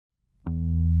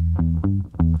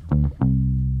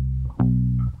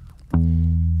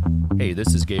Hey,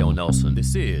 this is Gail Nelson.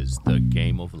 This is The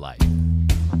Game of Life.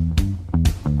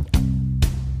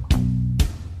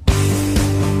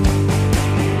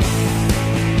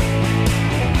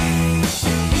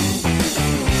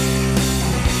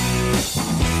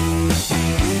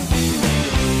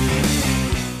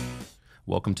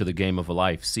 Welcome to The Game of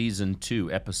Life, Season 2,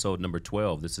 Episode number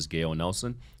 12. This is Gail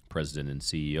Nelson, President and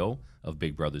CEO of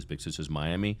Big Brothers Big Sisters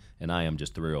Miami, and I am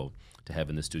just thrilled to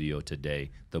have in the studio today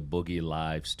the Boogie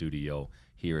Live studio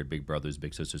here at Big Brothers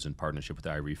Big Sisters in partnership with the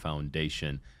Veiga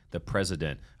Foundation, the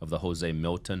president of the José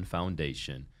Milton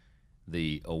Foundation,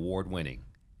 the award-winning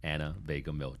Anna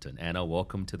Veiga Milton. Anna,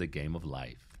 welcome to The Game of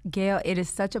Life. Gail, it is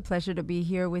such a pleasure to be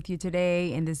here with you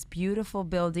today in this beautiful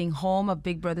building, home of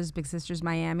Big Brothers Big Sisters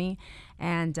Miami.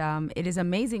 And it is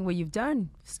amazing what you've done.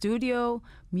 Studio,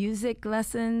 music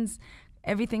lessons,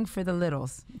 everything for the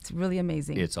littles. It's really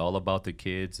amazing. It's all about the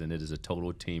kids, and it is a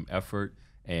total team effort,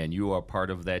 and you are part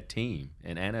of that team.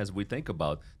 And Anna, as we think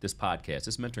about this podcast,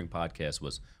 this mentoring podcast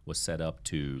was set up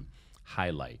to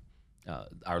highlight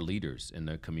our leaders in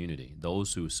the community,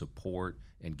 those who support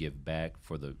and give back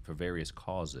for various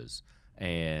causes.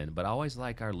 But I always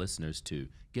like our listeners to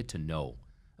get to know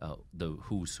the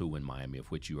who's who in Miami, of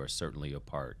which you are certainly a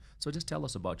part. So just tell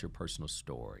us about your personal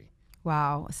story.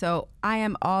 Wow. So I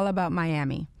am all about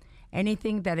Miami.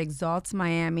 Anything that exalts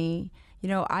Miami. You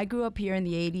know, I grew up here in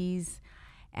the 80s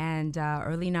and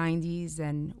early 90s,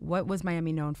 and what was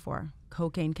Miami known for?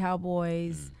 Cocaine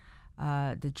cowboys,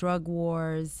 the drug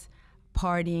wars,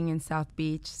 partying in South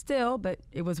Beach still, but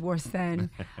it was worse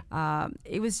then.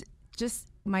 It was just,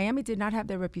 Miami did not have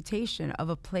the reputation of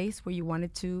a place where you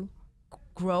wanted to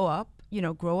grow up,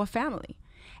 grow a family.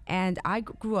 And I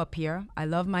grew up here. I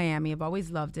love Miami. I've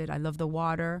always loved it. I love the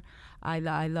water. I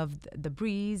love the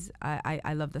breeze.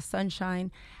 I love the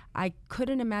sunshine. I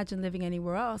couldn't imagine living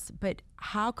anywhere else, but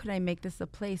how could I make this a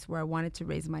place where I wanted to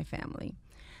raise my family?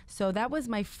 So that was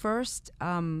my first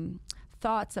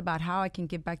thoughts about how I can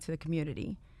give back to the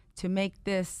community, to make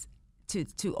this,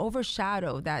 to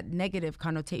overshadow that negative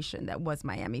connotation that was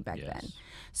Miami back then.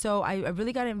 So I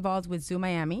really got involved with Zoo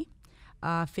Miami,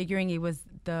 figuring it was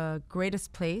the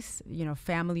greatest place,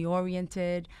 family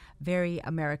oriented, very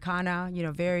Americana,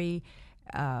 very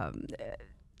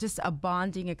just a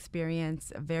bonding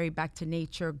experience, very back to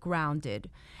nature, grounded.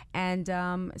 And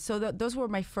so those were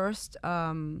my first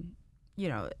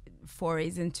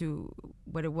forays into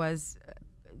what it was,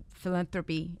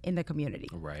 philanthropy in the community.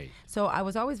 Right. So I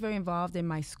was always very involved in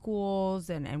my schools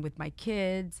and with my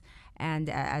kids, and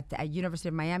at University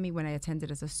of Miami when I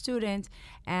attended as a student.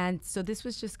 And so this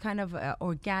was just kind of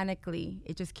organically,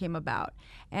 it just came about.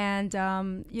 And,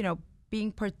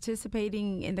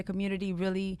 participating in the community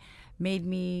really made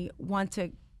me want to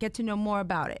get to know more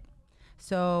about it.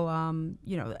 So,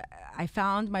 I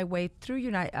found my way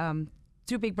through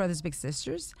through Big Brothers Big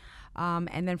Sisters.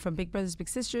 And then from Big Brothers Big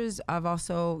Sisters, I've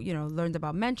also, learned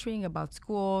about mentoring, about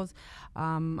schools.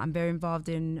 I'm very involved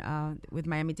with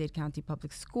Miami-Dade County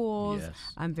Public Schools. Yes.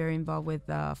 I'm very involved with,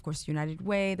 of course, United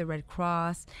Way, the Red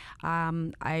Cross.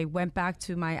 I went back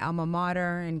to my alma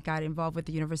mater and got involved with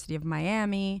the University of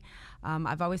Miami.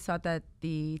 I've always thought that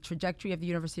the trajectory of the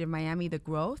University of Miami, the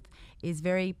growth, is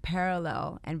very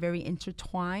parallel and very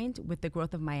intertwined with the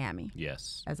growth of Miami.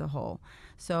 Yes. As a whole.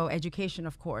 So education,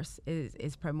 of course,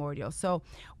 is primordial. So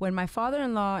when my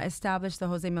father-in-law established the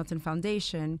José Milton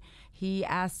Foundation, he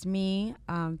asked me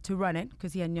to run it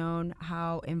because he had known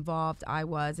how involved I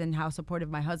was and how supportive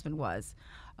my husband was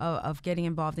of getting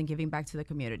involved and giving back to the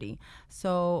community.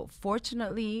 So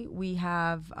fortunately, we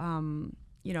have,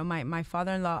 my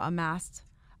father-in-law amassed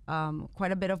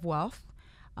quite a bit of wealth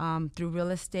through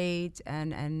real estate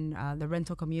and the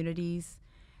rental communities.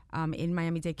 In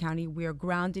Miami-Dade County, we're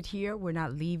grounded here. We're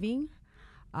not leaving.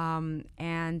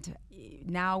 And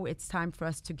now it's time for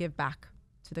us to give back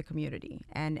to the community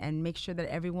and make sure that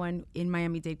everyone in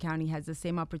Miami-Dade County has the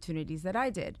same opportunities that I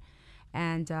did,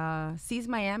 and sees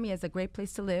Miami as a great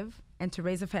place to live and to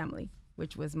raise a family,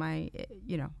 which was my,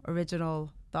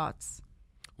 original thoughts.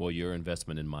 Well, your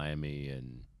investment in Miami,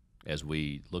 and as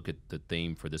we look at the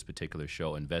theme for this particular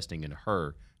show, investing in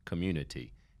her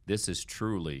community, this is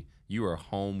truly, you are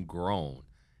homegrown.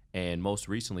 And most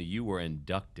recently, you were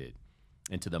inducted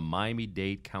into the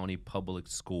Miami-Dade County Public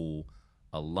School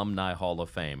Alumni Hall of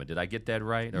Fame. Did I get that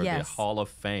right? Or Yes. The Hall of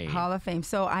Fame. Hall of Fame.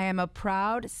 So I am a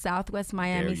proud Southwest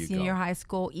Miami Senior High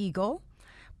School Eagle.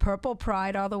 Purple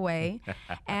pride all the way.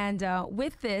 And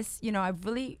with this, I've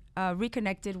really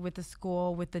reconnected with the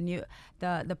school, with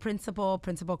the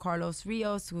principal Carlos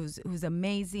Rios, who's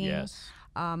amazing. Yes.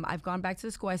 I've gone back to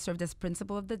the school. I served as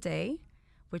principal of the day,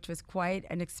 which was quite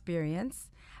an experience.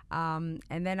 And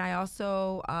then I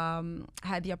also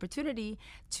had the opportunity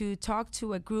to talk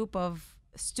to a group of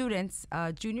students,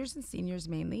 juniors and seniors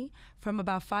mainly, from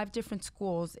about 5 different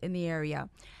schools in the area.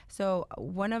 So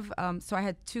so I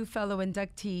had 2 fellow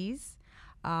inductees.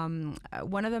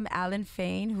 One of them, Alan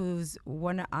Fain, who was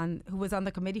on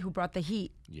the committee who brought the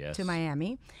heat to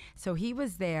Miami. So he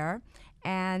was there,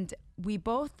 and we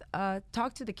both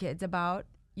talked to the kids about,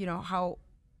 how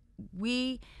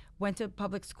we went to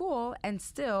public school, and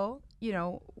still,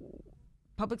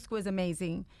 public school is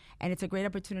amazing, and it's a great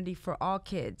opportunity for all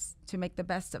kids to make the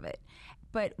best of it.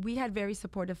 But we had very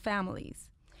supportive families,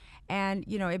 and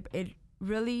it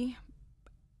really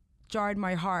jarred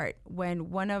my heart when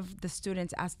one of the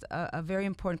students asked a very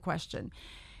important question.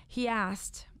 He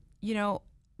asked,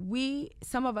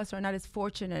 some of us are not as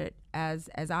fortunate as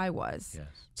I was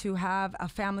to have a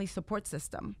family support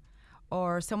system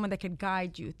or someone that could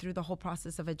guide you through the whole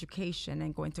process of education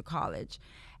and going to college.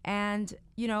 And,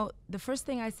 the first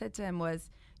thing I said to him was,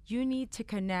 you need to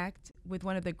connect with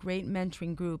one of the great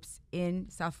mentoring groups in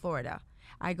South Florida.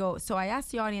 So I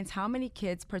asked the audience how many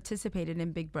kids participated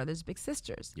in Big Brothers Big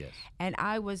Sisters. Yes. And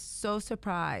I was so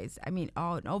surprised. I mean,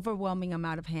 an overwhelming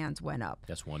amount of hands went up.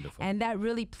 That's wonderful. And that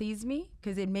really pleased me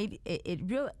because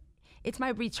it's my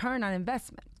return on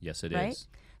investment. Yes, it right? is.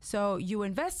 So you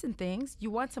invest in things, you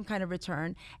want some kind of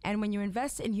return. And when you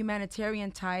invest in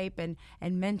humanitarian type and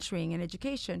mentoring and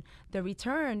education, the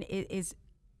return is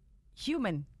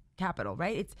human capital,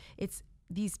 right? It's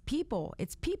these people,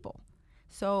 it's people.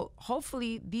 So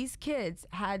hopefully these kids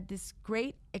had this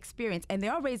great experience, and they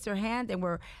all raised their hand and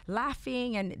were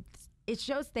laughing, and it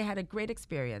shows they had a great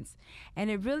experience. And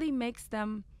it really makes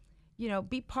them,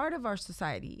 be part of our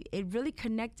society. It really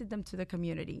connected them to the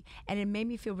community, and it made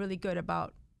me feel really good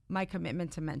about my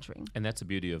commitment to mentoring. And that's the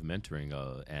beauty of mentoring,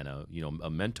 Anna. A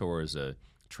mentor is a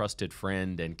trusted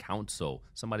friend and counsel,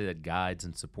 somebody that guides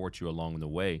and supports you along the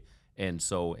way. And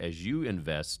so as you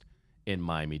invest in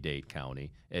Miami-Dade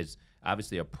County, as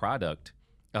obviously a product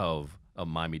of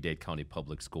Miami-Dade County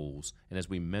Public Schools, and as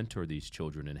we mentor these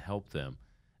children and help them,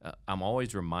 I'm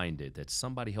always reminded that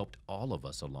somebody helped all of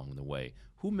us along the way.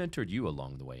 Who mentored you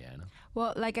along the way, Anna?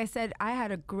 Well, like I said, I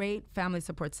had a great family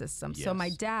support system. Yes. So my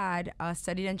dad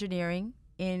studied engineering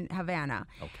in Havana.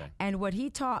 Okay. And what he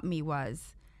taught me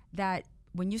was that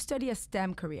when you study a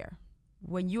STEM career,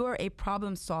 when you're a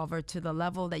problem solver to the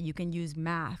level that you can use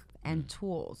math and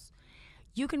tools,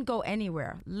 you can go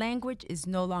anywhere. Language is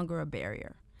no longer a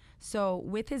barrier. So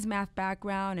with his math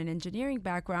background and engineering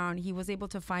background, he was able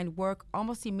to find work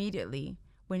almost immediately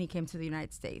when he came to the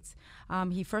United States.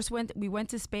 We went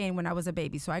to Spain when I was a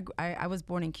baby. So I was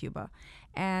born in Cuba.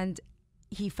 And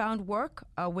he found work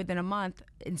within a month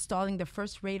installing the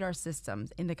first radar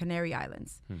systems in the Canary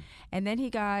Islands. And then he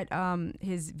got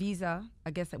his visa,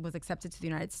 I guess it was accepted to the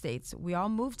United States. We all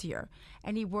moved here.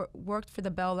 And he worked for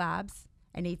the Bell Labs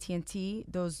and AT&T,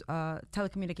 those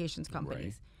telecommunications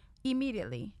companies,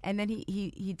 immediately. And then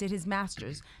he did his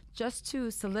master's just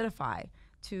to solidify,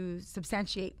 to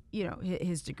substantiate,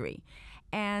 his degree.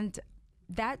 And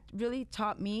that really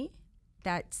taught me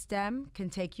that STEM can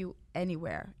take you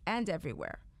anywhere and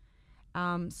everywhere.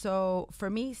 So for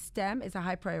me, STEM is a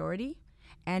high priority.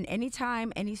 And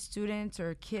anytime any students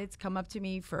or kids come up to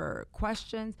me for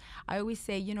questions, I always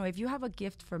say, if you have a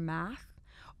gift for math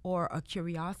or a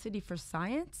curiosity for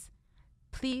science,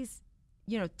 please,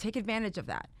 take advantage of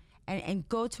that and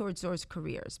go towards those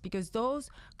careers, because those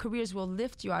careers will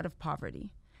lift you out of poverty.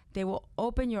 They will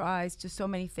open your eyes to so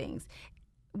many things.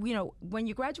 When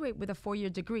you graduate with a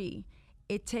 4-year degree,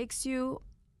 it gives you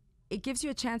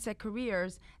a chance at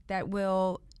careers that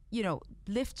will,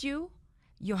 lift you.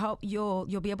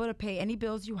 You'll be able to pay any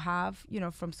bills you have,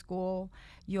 from school.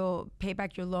 You'll pay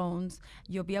back your loans.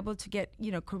 You'll be able to get,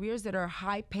 careers that are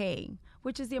high paying,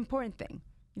 which is the important thing.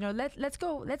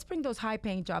 Let's bring those high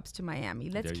paying jobs to Miami.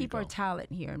 Let's keep our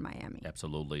talent here in Miami.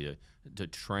 Absolutely. To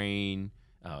train,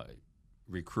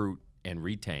 recruit, and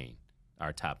retain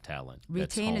our top talent.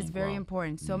 Retain is very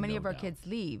important. So many of our kids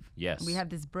leave. Yes. We have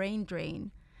this brain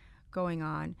drain going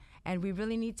on, and we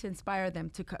really need to inspire them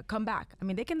to come back. I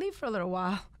mean, they can leave for a little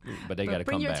while, but they got to come back.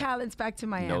 Bring your talents back to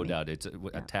Miami. No doubt. It's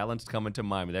talent's coming to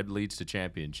Miami. That leads to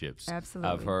championships.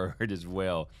 Absolutely. I've heard as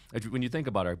well. When you think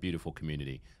about our beautiful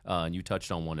community, and you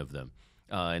touched on one of them,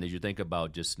 and as you think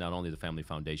about just not only the Family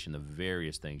Foundation, the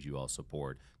various things you all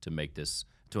support to make this,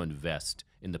 to invest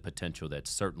in the potential that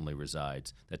certainly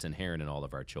resides, that's inherent in all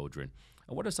of our children.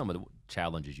 What are some of the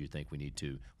challenges you think we need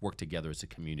to work together as a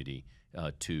community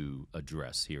to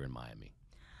address here in Miami?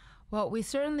 Well, we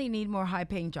certainly need more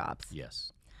high-paying jobs.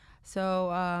 Yes. So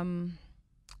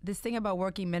this thing about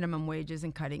working minimum wages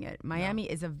and cutting it. Miami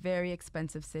is a very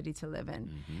expensive city to live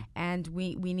in, and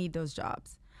we need those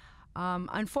jobs.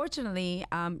 Unfortunately,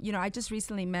 I just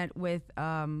recently met with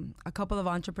a couple of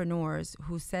entrepreneurs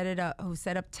who set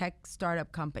up tech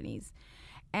startup companies,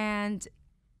 and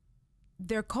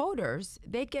they're coders.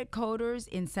 They get coders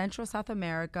in Central South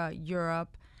America,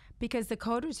 Europe, because the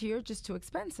coders here are just too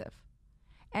expensive,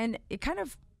 and it kind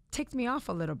of ticked me off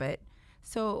a little bit.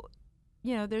 So,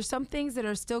 there's some things that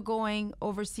are still going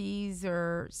overseas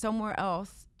or somewhere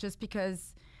else just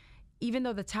because even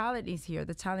though the talent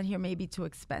here may be too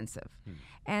expensive.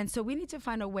 And so we need to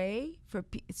find a way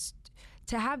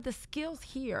to have the skills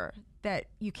here that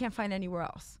you can't find anywhere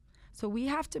else. So we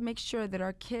have to make sure that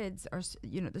our kids are,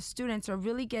 the students are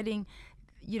really getting,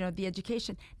 the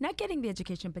education, not getting the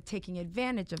education, but taking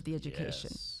advantage of the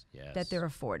education that they're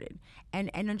afforded,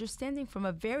 and understanding from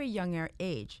a very young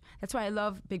age. That's why I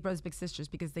love Big Brothers Big Sisters,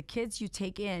 because the kids you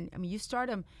take in, you start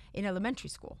them in elementary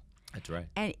school. That's right.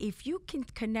 And if you can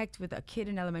connect with a kid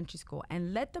in elementary school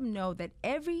and let them know that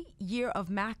every year of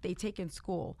math they take in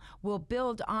school will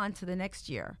build on to the next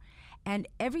year, and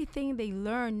everything they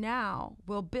learn now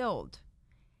will build,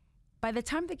 by the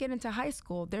time they get into high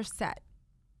school, they're set.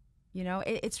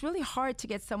 It's really hard to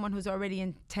get someone who's already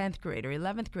in 10th grade or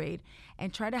 11th grade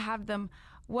and try to have them,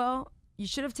 well, you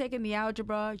should have taken the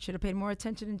algebra, you should have paid more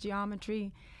attention in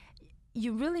geometry.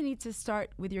 You really need to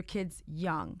start with your kids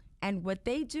young. And what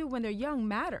they do when they're young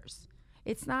matters.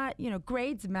 It's not,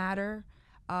 grades matter,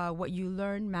 what you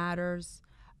learn matters.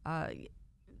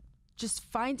 Just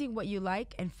finding what you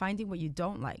like and finding what you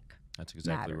don't like. That's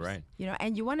exactly matters. Right.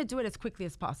 And you want to do it as quickly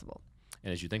as possible.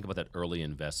 And as you think about that early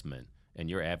investment, and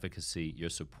your advocacy, your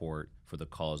support for the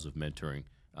cause of mentoring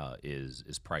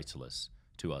is priceless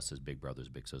to us as Big Brothers,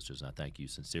 Big Sisters, and I thank you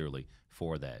sincerely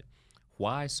for that.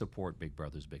 Why support Big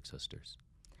Brothers, Big Sisters?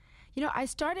 I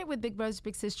started with Big Brothers,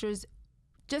 Big Sisters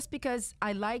just because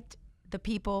I liked the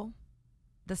people,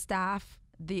 the staff,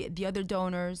 the other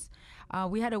donors.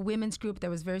 We had a women's group that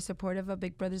was very supportive of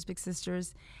Big Brothers, Big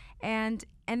Sisters. And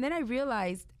then I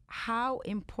realized how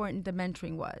important the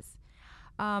mentoring was.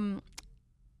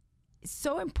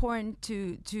 So important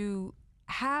to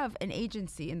have an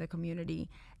agency in the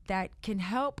community that can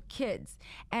help kids.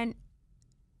 And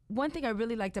one thing I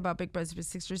really liked about Big Brothers Big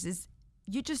Sisters is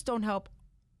you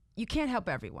can't help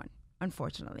everyone,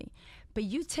 unfortunately. But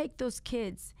you take those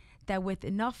kids that with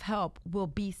enough help will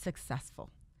be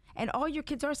successful. And all your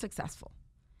kids are successful.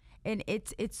 And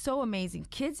it's so amazing.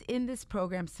 Kids in this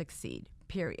program succeed,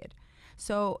 period.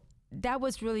 So that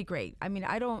was really great.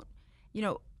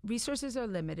 Resources are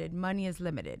limited, money is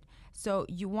limited. So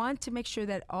you want to make sure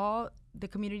that all the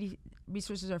community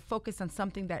resources are focused on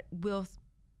something that will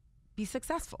be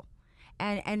successful.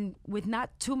 And with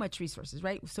not too much resources,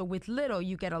 right? So with little,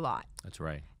 you get a lot. That's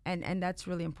right. And that's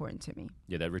really important to me.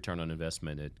 Yeah, that return on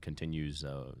investment, it continues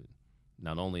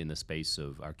not only in the space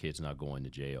of our kids not going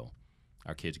to jail,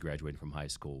 our kids graduating from high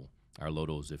school, our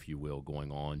littles, if you will,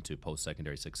 going on to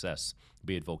post-secondary success,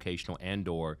 be it vocational and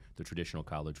or the traditional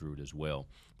college route as well,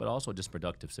 but also just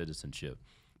productive citizenship.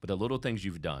 But the little things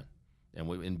you've done, and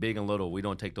in big and little, we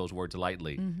don't take those words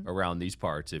lightly around these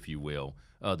parts, if you will.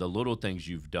 The little things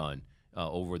you've done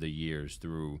over the years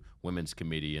through Women's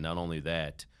Committee, and not only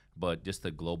that, but just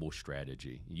the global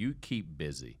strategy. You keep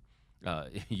busy. I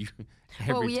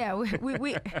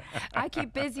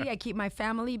keep busy. I keep my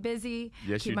family busy.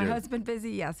 Yes, keep my husband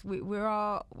busy. Yes, we're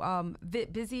all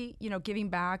busy. Giving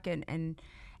back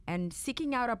and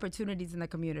seeking out opportunities in the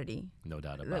community. No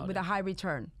doubt about it. With a high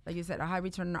return, like you said, a high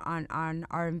return on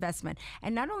our investment,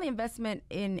 and not only investment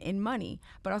in money,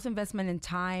 but also investment in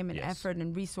time and effort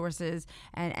and resources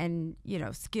and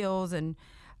skills and.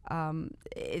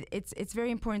 It's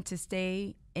very important to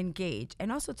stay engaged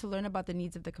and also to learn about the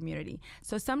needs of the community.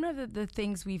 So some of the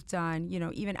things we've done,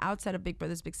 even outside of Big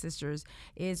Brothers Big Sisters,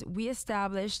 is we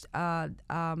established a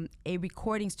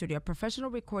recording studio, a professional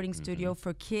recording studio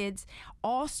for kids,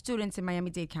 all students in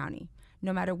Miami-Dade County,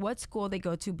 no matter what school they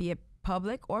go to, be it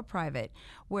public or private,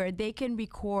 where they can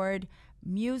record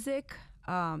music,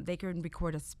 they can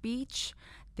record a speech.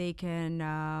 They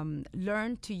can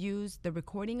learn to use the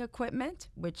recording equipment,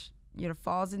 which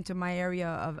falls into my area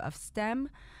of STEM,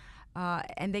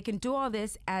 and they can do all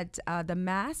this at the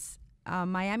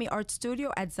Miami Art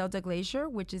Studio at Zelda Glacier,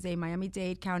 which is a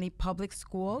Miami-Dade County public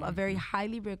school, a very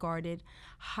highly regarded,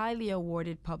 highly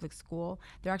awarded public school.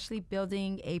 They're actually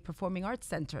building a performing arts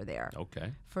center there.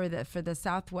 Okay. For the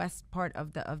southwest part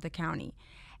of the county.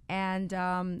 And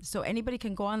so anybody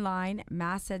can go online,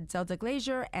 Mass at Zelda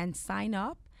Glacier, and sign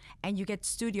up, and you get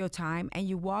studio time, and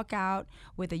you walk out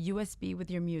with a USB with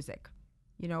your music.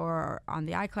 or on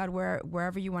the iCloud,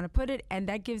 wherever you want to put it. And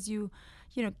that gives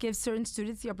gives certain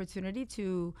students the opportunity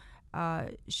to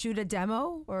shoot a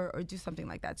demo or do something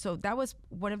like that. So that was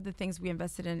one of the things we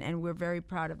invested in, and we're very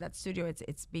proud of that studio.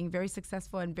 It's being very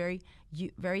successful and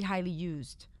very highly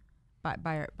used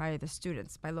by the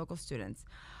students, by local students.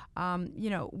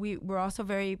 We're also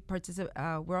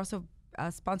we're also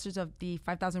sponsors of the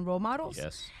 5,000 Role Models.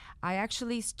 Yes. I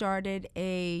actually started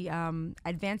a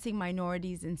Advancing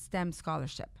Minorities in STEM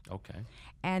scholarship. Okay.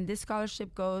 And this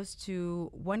scholarship goes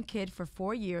to one kid for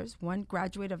 4 years, one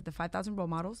graduate of the 5,000 Role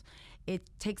Models. It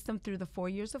takes them through the 4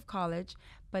 years of college,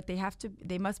 but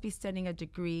they must be studying a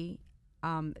degree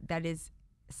that is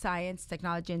science,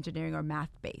 technology, engineering, or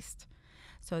math-based.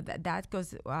 So that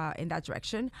goes in that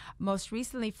direction. Most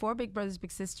recently, for Big Brothers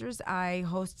Big Sisters, I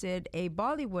hosted a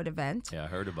Bollywood event. Yeah, I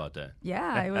heard about that.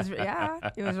 Yeah, it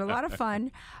was a lot of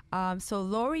fun. So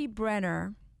Lori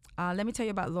Brenner, let me tell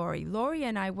you about Lori. Lori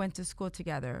and I went to school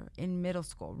together in middle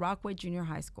school, Rockaway Junior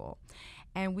High School,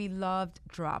 and we loved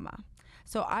drama.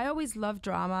 So I always loved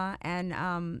drama,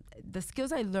 and the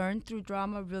skills I learned through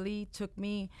drama really took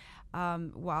me.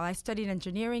 While I studied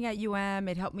engineering at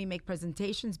It helped me make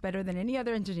presentations better than any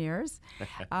other engineers.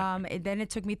 Then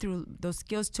those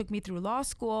skills took me through law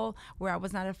school, where I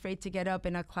was not afraid to get up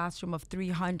in a classroom of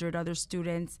 300 other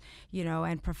students,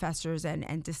 and professors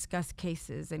and discuss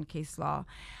cases and case law.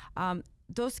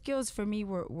 Those skills for me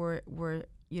were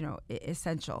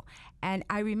essential. And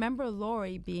I remember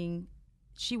Lori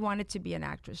she wanted to be an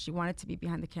actress. She wanted to be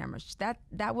behind the camera.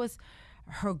 That was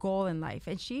her goal in life,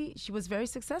 and she was very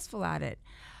successful at it.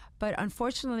 But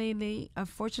unfortunately,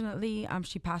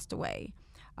 she passed away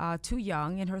too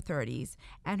young, in her 30s,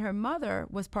 and her mother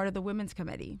was part of the women's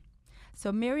committee.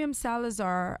 So Miriam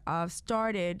Salazar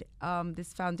started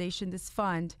this foundation, this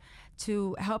fund,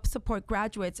 to help support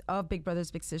graduates of Big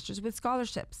Brothers Big Sisters with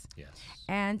scholarships. Yes.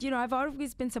 And I've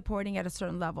always been supporting at a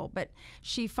certain level, but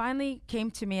she finally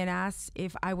came to me and asked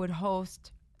if I would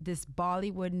host this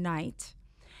Bollywood night.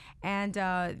 And,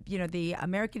 the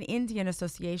American Indian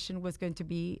Association was going to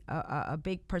be a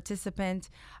big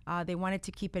participant. They wanted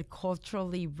to keep it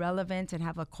culturally relevant and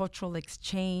have a cultural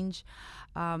exchange.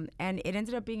 And it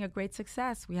ended up being a great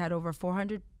success. We had over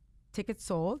 400 tickets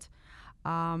sold.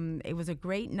 It was a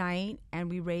great night, and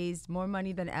we raised more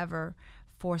money than ever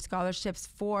for scholarships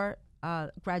for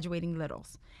graduating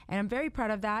littles. And I'm very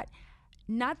proud of that.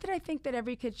 Not that I think that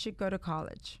every kid should go to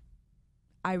college.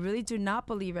 I really do not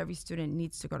believe every student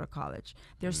needs to go to college.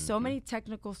 There's so many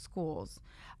technical schools,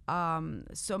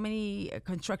 so many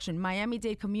construction.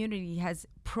 Miami-Dade community has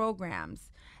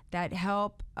programs that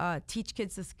help teach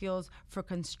kids the skills for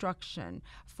construction,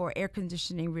 for air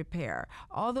conditioning repair.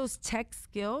 All those tech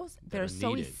skills that are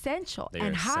so essential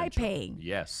and high paying.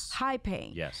 Yes. High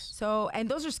paying. Yes. So, and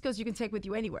those are skills you can take with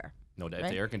you anywhere. No, if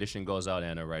the air conditioning goes out,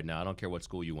 Anna, right now, I don't care what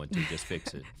school you went to, just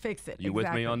fix it. Fix it. You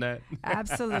with me on that?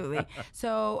 Absolutely.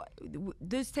 So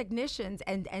those technicians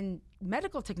and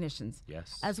medical technicians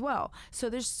as well. So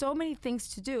there's so many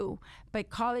things to do, but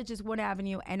college is one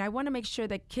avenue, and I want to make sure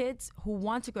that kids who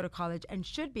want to go to college and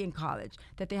should be in college,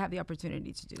 that they have the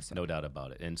opportunity to do so. No doubt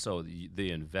about it. And so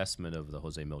the investment of the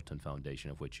José Milton Foundation,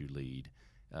 of which you lead,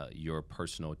 your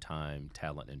personal time,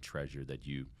 talent, and treasure that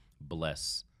you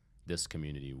bless this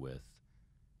community with.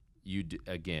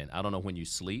 Again, I don't know when you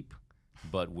sleep,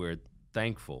 but we're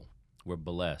thankful, we're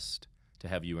blessed to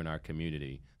have you in our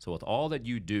community. So with all that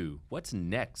you do, what's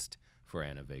next for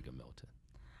Anna Veiga Milton?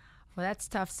 Well, that's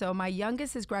tough. So my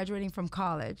youngest is graduating from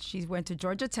college. She went to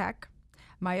Georgia Tech.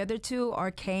 My other two are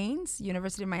Canes,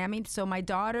 University of Miami. So my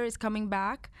daughter is coming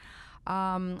back,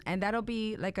 and that'll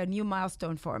be like a new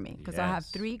milestone for me, because I'll have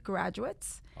 3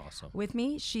 graduates with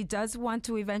me. She does want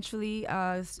to eventually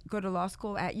go to law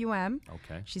school at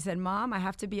Okay. She said, "Mom, I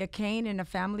have to be a Cane in a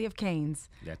family of Canes."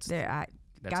 That's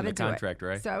in the contract,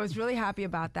 right? So I was really happy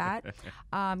about that.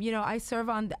 I serve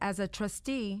as a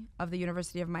trustee of the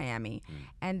University of Miami,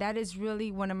 and that is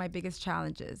really one of my biggest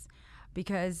challenges,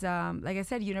 because, like I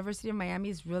said, University of Miami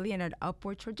is really in an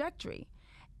upward trajectory,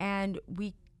 and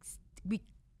we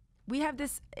have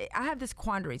this. I have this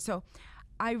quandary. So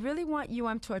I really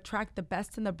want to attract the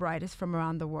best and the brightest from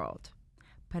around the world,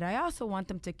 but I also want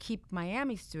them to keep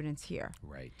Miami students here.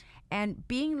 Right. And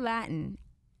being Latin,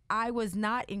 I was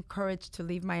not encouraged to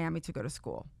leave Miami to go to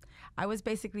school. I was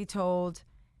basically told,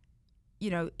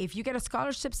 if you get a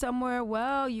scholarship somewhere,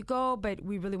 well, you go, but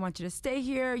we really want you to stay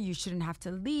here. You shouldn't have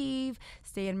to leave,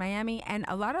 stay in Miami. And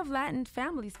a lot of Latin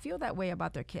families feel that way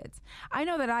about their kids. I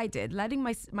know that I did. Letting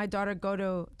my daughter go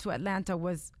to Atlanta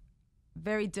was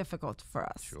very difficult for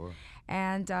us. Sure.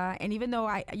 And even though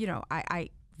I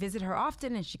visit her often,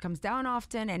 and she comes down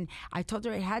often. And I told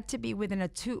her it had to be within a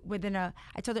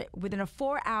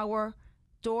 4-hour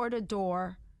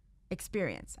door-to-door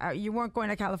experience. You weren't going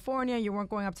to California. You weren't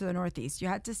going up to the Northeast. You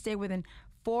had to stay within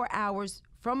 4 hours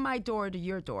from my door to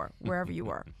your door, wherever you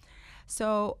were.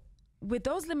 So with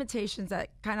those limitations that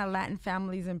kind of Latin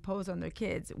families impose on their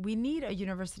kids, we need a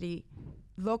university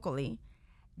locally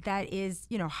that is,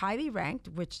 highly ranked,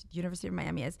 which University of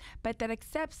Miami is, but that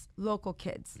accepts local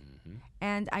kids. Mm-hmm.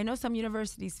 And I know some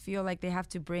universities feel like they have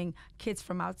to bring kids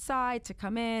from outside to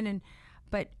come in,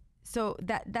 so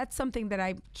that's something that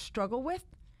I struggle with,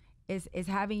 is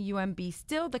having UMB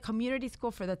still the community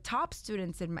school for the top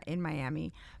students in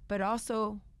Miami, but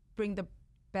also bring the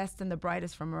best and the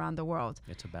brightest from around the world.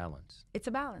 It's a balance. It's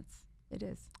a balance. It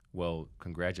is. Well,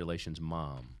 congratulations,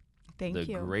 Mom. Thank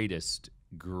you. The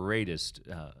greatest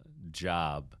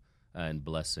job and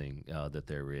blessing that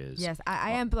there is. Yes,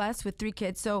 I am blessed with 3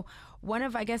 kids. So one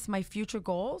of, I guess, my future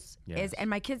goals is, and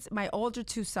my older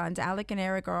 2 sons, Alec and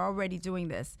Eric, are already doing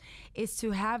this, is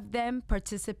to have them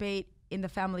participate in the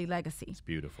family legacy. It's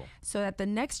beautiful. So that the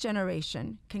next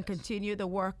generation can continue the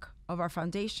work of our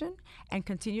foundation and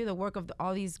continue the work of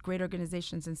all these great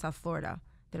organizations in South Florida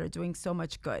that are doing so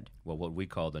much good. Well, what we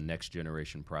call the Next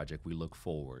Generation Project, we look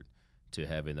forward to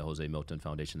having the José Milton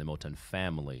Foundation, the Milton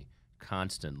family,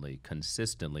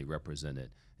 consistently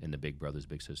represented in the Big Brothers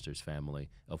Big Sisters family,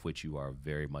 of which you are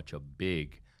very much a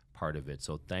big part of it.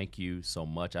 So thank you so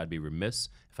much. I'd be remiss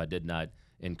if I did not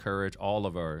encourage all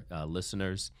of our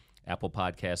listeners, Apple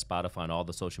Podcasts, Spotify, and all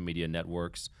the social media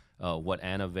networks, what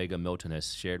Anna Veiga Milton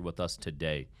has shared with us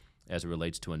today as it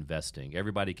relates to investing.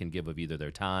 Everybody can give of either their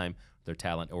time, their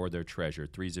talent, or their treasure.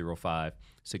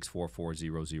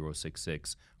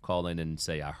 305-644-0066. Call in and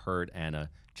say, I heard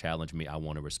Anna challenge me. I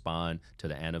want to respond to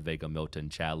the Anna Veiga Milton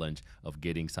challenge of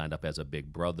getting signed up as a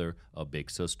big brother, a big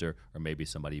sister, or maybe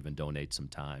somebody even donate some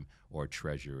time or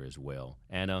treasure as well.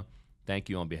 Anna, thank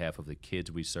you on behalf of the kids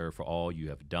we serve for all you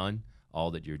have done, all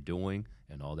that you're doing,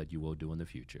 and all that you will do in the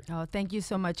future. Oh, thank you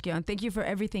so much, Gail. And thank you for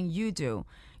everything you do.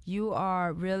 You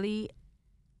are really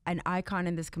an icon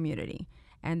in this community.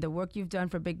 And the work you've done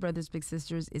for Big Brothers Big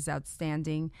Sisters is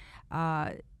outstanding.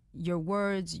 Your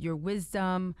words, your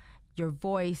wisdom, your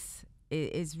voice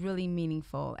is really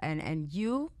meaningful. And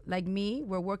you, like me,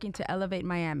 we're working to elevate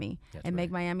Miami and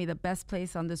make Miami the best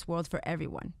place on this world for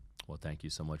everyone. Well, thank you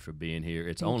so much for being here.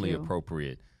 It's only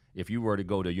appropriate. If you were to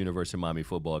go to a University of Miami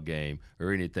football game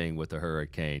or anything with a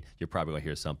hurricane, you're probably going to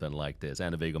hear something like this.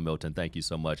 Anna Veiga Milton, thank you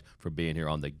so much for being here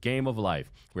on the Game of Life,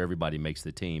 where everybody makes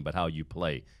the team, but how you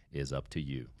play is up to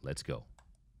you. Let's go.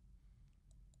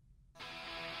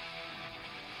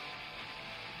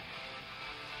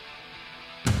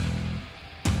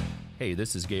 Hey,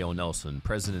 this is Gail Nelson,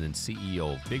 President and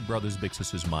CEO of Big Brothers Big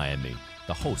Sisters Miami,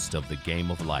 the host of the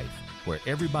Game of Life, where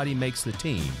everybody makes the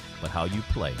team, but how you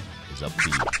play is up to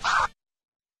you.